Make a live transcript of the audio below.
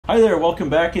Hi there, welcome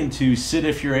back into Sit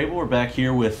If You're Able. We're back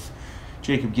here with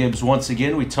Jacob Gibbs once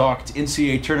again. We talked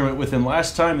NCAA tournament with him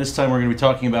last time. This time we're going to be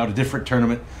talking about a different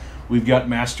tournament. We've got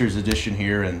Masters Edition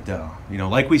here, and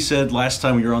like we said last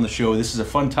time we were on the show, this is a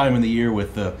fun time in the year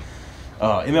with the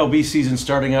MLB season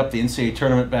starting up, the NCAA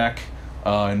tournament back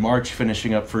in March,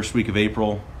 finishing up first week of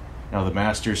April. Now the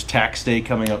Masters tax day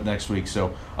coming up next week,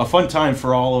 so a fun time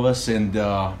for all of us. And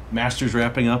Masters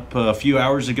wrapping up a few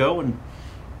hours ago, and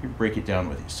we'll break it down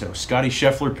with you. So Scottie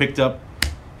Scheffler picked up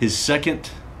his second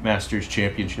Masters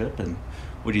championship, and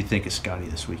what do you think of Scottie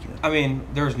this weekend? I mean,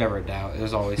 there was never a doubt. It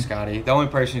was always Scottie. The only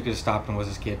person who could have stopped him was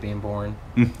his kid being born,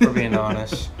 for being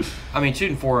honest. I mean,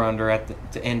 shooting 4 under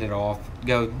to end it off.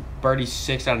 Go birdie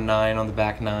 6 out of 9 on the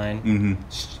back 9. Mm-hmm.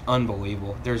 It's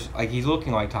unbelievable. He's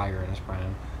looking like Tiger in his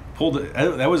prime.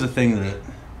 That was a thing that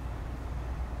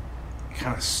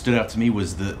kind of stood out to me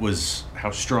was how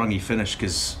strong he finished,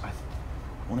 because I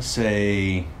want to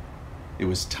say it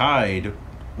was tied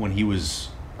when he was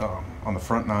on the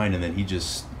front 9, and then he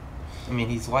just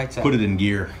he's lights out. Put it in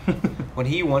gear. When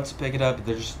he wants to pick it up,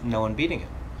 there's no one beating him.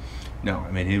 No,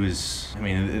 there was,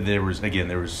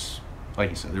 like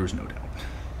you said, there was no doubt.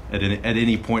 At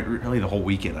any point, really the whole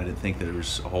weekend, I didn't think that there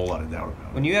was a whole lot of doubt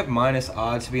about it. When you have minus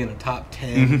odds to be in the top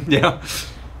 10, yeah,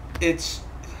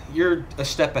 you're a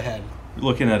step ahead.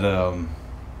 Looking at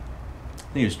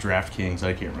I think it was DraftKings.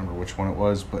 I can't remember which one it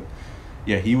was, but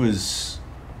yeah, he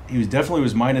definitely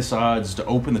was minus odds to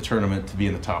open the tournament to be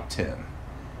in the top 10,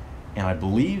 and I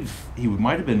believe he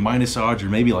might have been minus odds or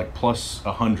maybe like plus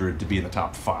 100 to be in the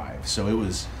top 5. So it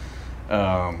was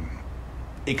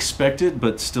expected,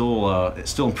 but still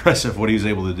impressive what he was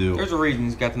able to do. There's a reason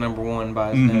he's got the number 1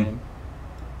 by his name.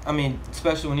 I mean,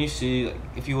 especially when you see,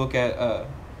 if you look at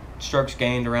strokes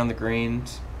gained around the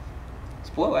greens, it's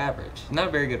below average. Not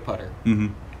a very good putter. Mm-hmm.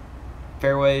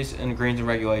 Fairways and greens in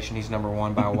regulation, he's number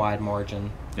 1 by a wide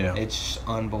margin. Yeah, it's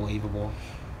unbelievable.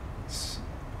 It's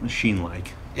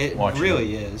machine-like. It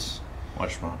really is.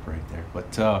 Watch him operate there.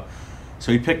 But so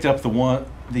he picked up the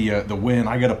win.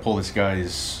 I got to pull this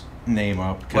guy's name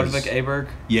up. Ludwig Aberg?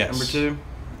 Yes. Number 2?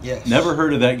 Yes. Never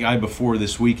heard of that guy before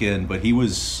this weekend, but he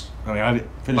was, I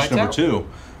finished number 2.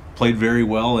 Played very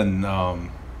well,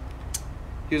 and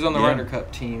he was on the Ryder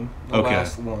Cup team, the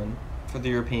last one, for the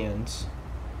Europeans.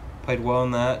 Played well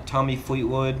in that. Tommy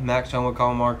Fleetwood, Max Homa,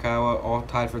 Colin Morikawa, all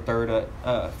tied for 3rd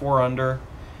at 4 under.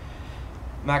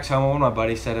 Max Homa, one of my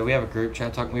buddies said it. We have a group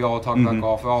chat. We all talk about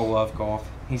golf. We all love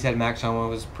golf. He said Max Homa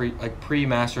was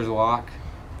pre-Masters lock.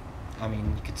 I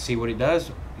mean, you could see what he does.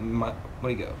 What do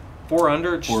you go? 4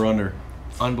 under. 4 under.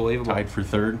 Unbelievable. Tied for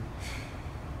 3rd.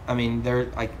 I mean,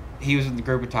 he was in the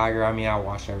group with Tiger. I mean, I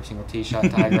watched every single tee shot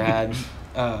Tiger had,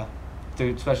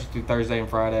 especially through Thursday and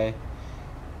Friday.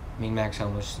 I mean, Max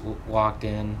Homa was locked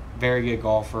in. Very good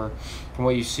golfer. From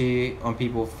what you see on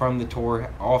people from the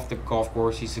tour, off the golf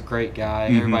course, he's a great guy.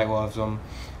 Everybody loves him.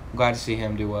 I'm glad to see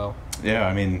him do well. Yeah,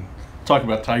 I mean, talk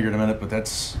about Tiger in a minute, but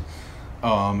that's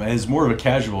as more of a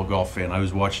casual golf fan, I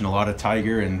was watching a lot of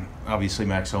Tiger and obviously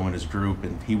Max Homa and his group,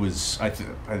 and he was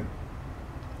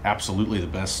absolutely the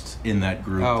best in that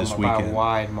group this weekend. By a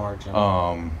wide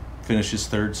margin. Finishes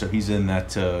 3rd, so he's in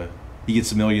that. He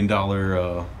gets $1 million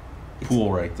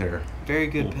pool right there. Very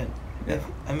good pin. Yeah.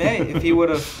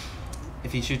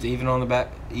 If he shoots even on the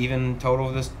back, even total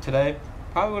of this today,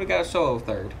 probably would have got a solo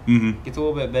 3rd. Mm-hmm. Gets a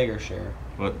little bit bigger share.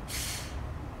 But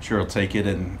sure, he'll take it.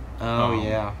 And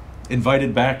yeah.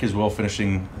 Invited back as well,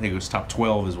 finishing, I think it was top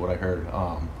 12 is what I heard.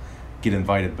 Get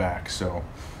invited back. So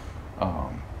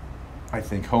I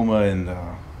think Homa and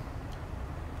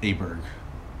Aberg,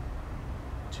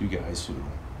 2 guys who,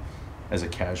 as a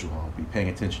casual, I'll be paying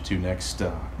attention to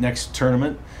next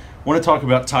tournament. Want to talk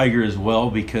about Tiger as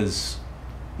well, because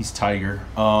he's Tiger.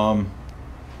 That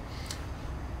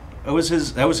was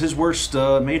his worst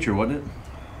major, wasn't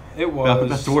it? It was.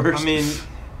 That's the worst. I mean,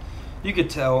 you could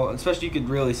tell, especially you could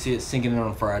really see it sinking in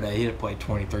on Friday. He had played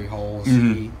 23 holes.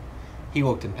 Mm-hmm. He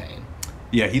looked in pain.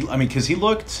 Yeah, because he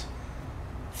looked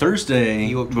Thursday.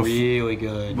 He looked really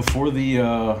good before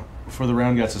the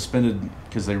round got suspended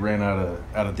because they ran out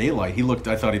of daylight.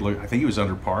 I think he was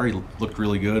under par. He looked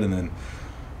really good, and then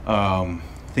I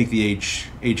think the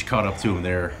age caught up to him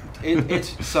there. It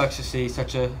sucks to see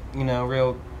such a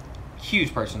real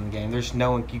huge person in the game. There's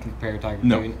no one you can compare Tiger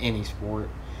to in any sport.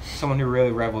 Someone who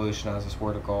really revolutionized the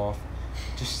sport of golf.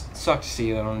 Just sucks to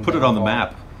see that on put it on the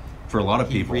map for a lot of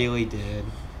people. He really did.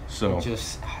 So it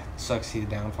just sucks to see the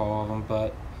downfall of him,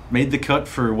 but made the cut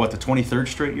for the 23rd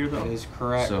straight year though. That is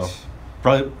correct. So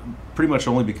probably pretty much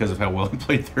only because of how well he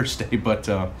played Thursday, but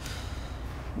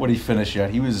what did he finish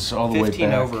at? He was all the way back.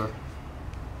 15 over.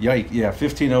 Yeah,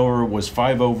 15 over, was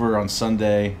 5 over on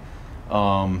Sunday.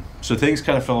 So things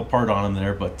kind of fell apart on him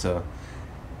there, but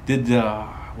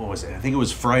what was it? I think it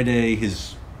was Friday.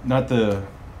 It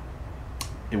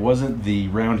wasn't the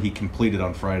round he completed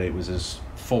on Friday. It was his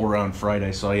full round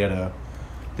Friday. So he had I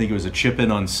think it was a chip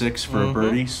in on 6 for a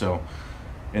birdie. So,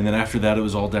 and then after that, it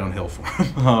was all downhill for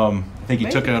him. I think he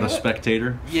took out a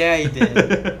spectator. Yeah, he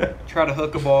did. Try to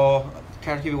hook a ball,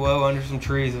 try to keep it low under some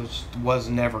trees. It was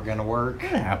never going to work. It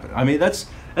happened. I mean, that's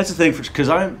the thing, because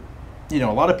a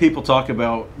lot of people talk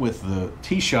about with the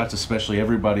tee shots, especially,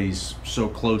 everybody's so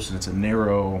close and it's a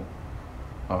narrow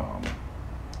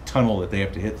tunnel that they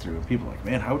have to hit through. And people are like,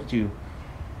 man, how did you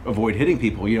avoid hitting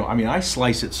people? I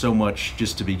slice it so much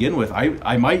just to begin with.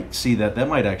 I might see that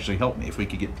might actually help me if we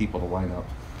could get people to line up.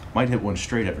 Might hit one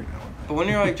straight every now and then. But when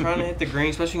you're like trying to hit the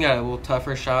green, especially when you got a little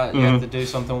tougher shot, you have to do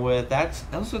something with.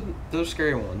 Those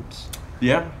scary ones.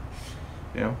 Yeah.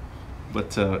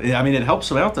 But it helps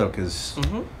them out though, because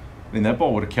that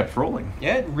ball would have kept rolling.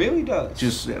 Yeah, it really does.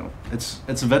 Just it's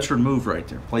a veteran move right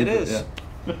there. It is. Yeah.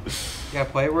 Yeah,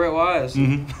 play it where it lies.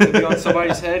 Could be on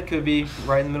somebody's head, could be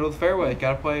right in the middle of the fairway.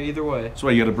 Got to play either way. That's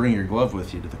why you got to bring your glove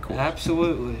with you to the course.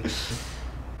 Absolutely.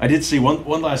 I did see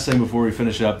one last thing before we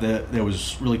finish up that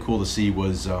was really cool to see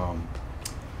was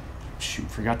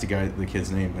forgot the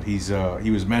kid's name, but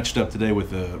he was matched up today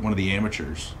with one of the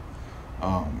amateurs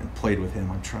and played with him.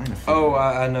 I'm trying to figure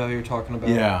out. I know who you're talking about.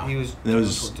 Yeah, that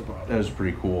was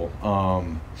pretty cool.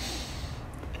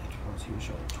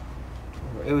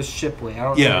 It was Shipley.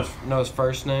 I don't know his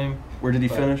first name. Where did he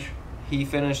finish? He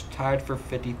finished tied for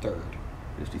 53rd.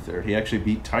 53rd. He actually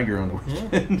beat Tiger on the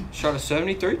weekend. Yeah. Shot a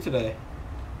 73 today.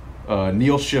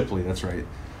 Neil Shipley, that's right.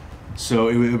 So,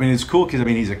 it's cool because,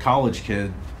 he's a college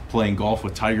kid playing golf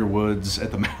with Tiger Woods at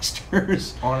the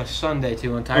Masters. On a Sunday,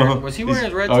 too. On Tiger. Was he wearing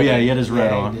his red today? Oh, yeah, he had his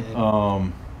red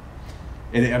on.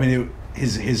 And,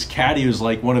 his caddy was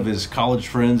like one of his college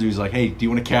friends. He was like, hey, do you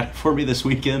want to caddy for me this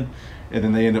weekend? And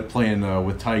then they end up playing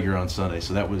with Tiger on Sunday.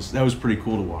 So that was pretty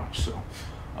cool to watch. So,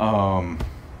 and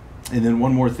then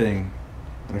one more thing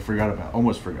that I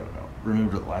almost forgot about.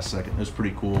 Remembered at the last second. It was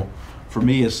pretty cool for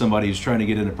me as somebody who's trying to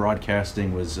get into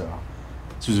broadcasting. This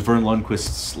was Vern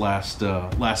Lundquist's last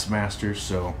Masters.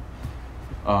 So,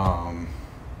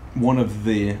 one of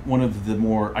the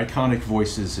more iconic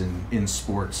voices in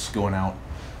sports going out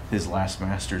his last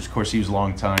Masters. Of course, he was a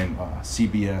long time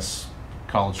CBS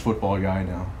college football guy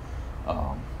now.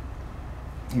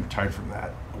 He retired from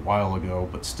that a while ago,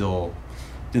 but still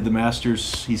did the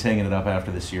Masters. He's hanging it up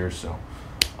after this year, so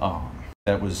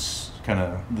that was kind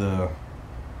of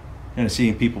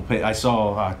seeing people pay. I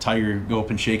saw Tiger go up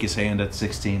and shake his hand at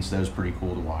 16, so that was pretty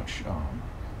cool to watch.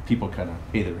 People kind of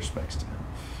pay their respects to him.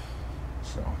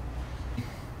 So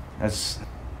that's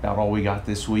about all we got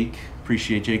this week.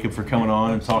 Appreciate Jacob for coming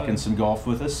on and talking some golf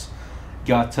with us.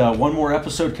 Got one more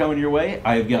episode coming your way.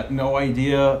 I've got no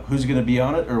idea who's going to be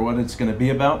on it or what it's going to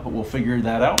be about, but we'll figure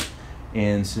that out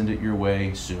and send it your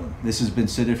way soon. This has been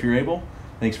Sid If You're Able.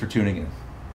 Thanks for tuning in.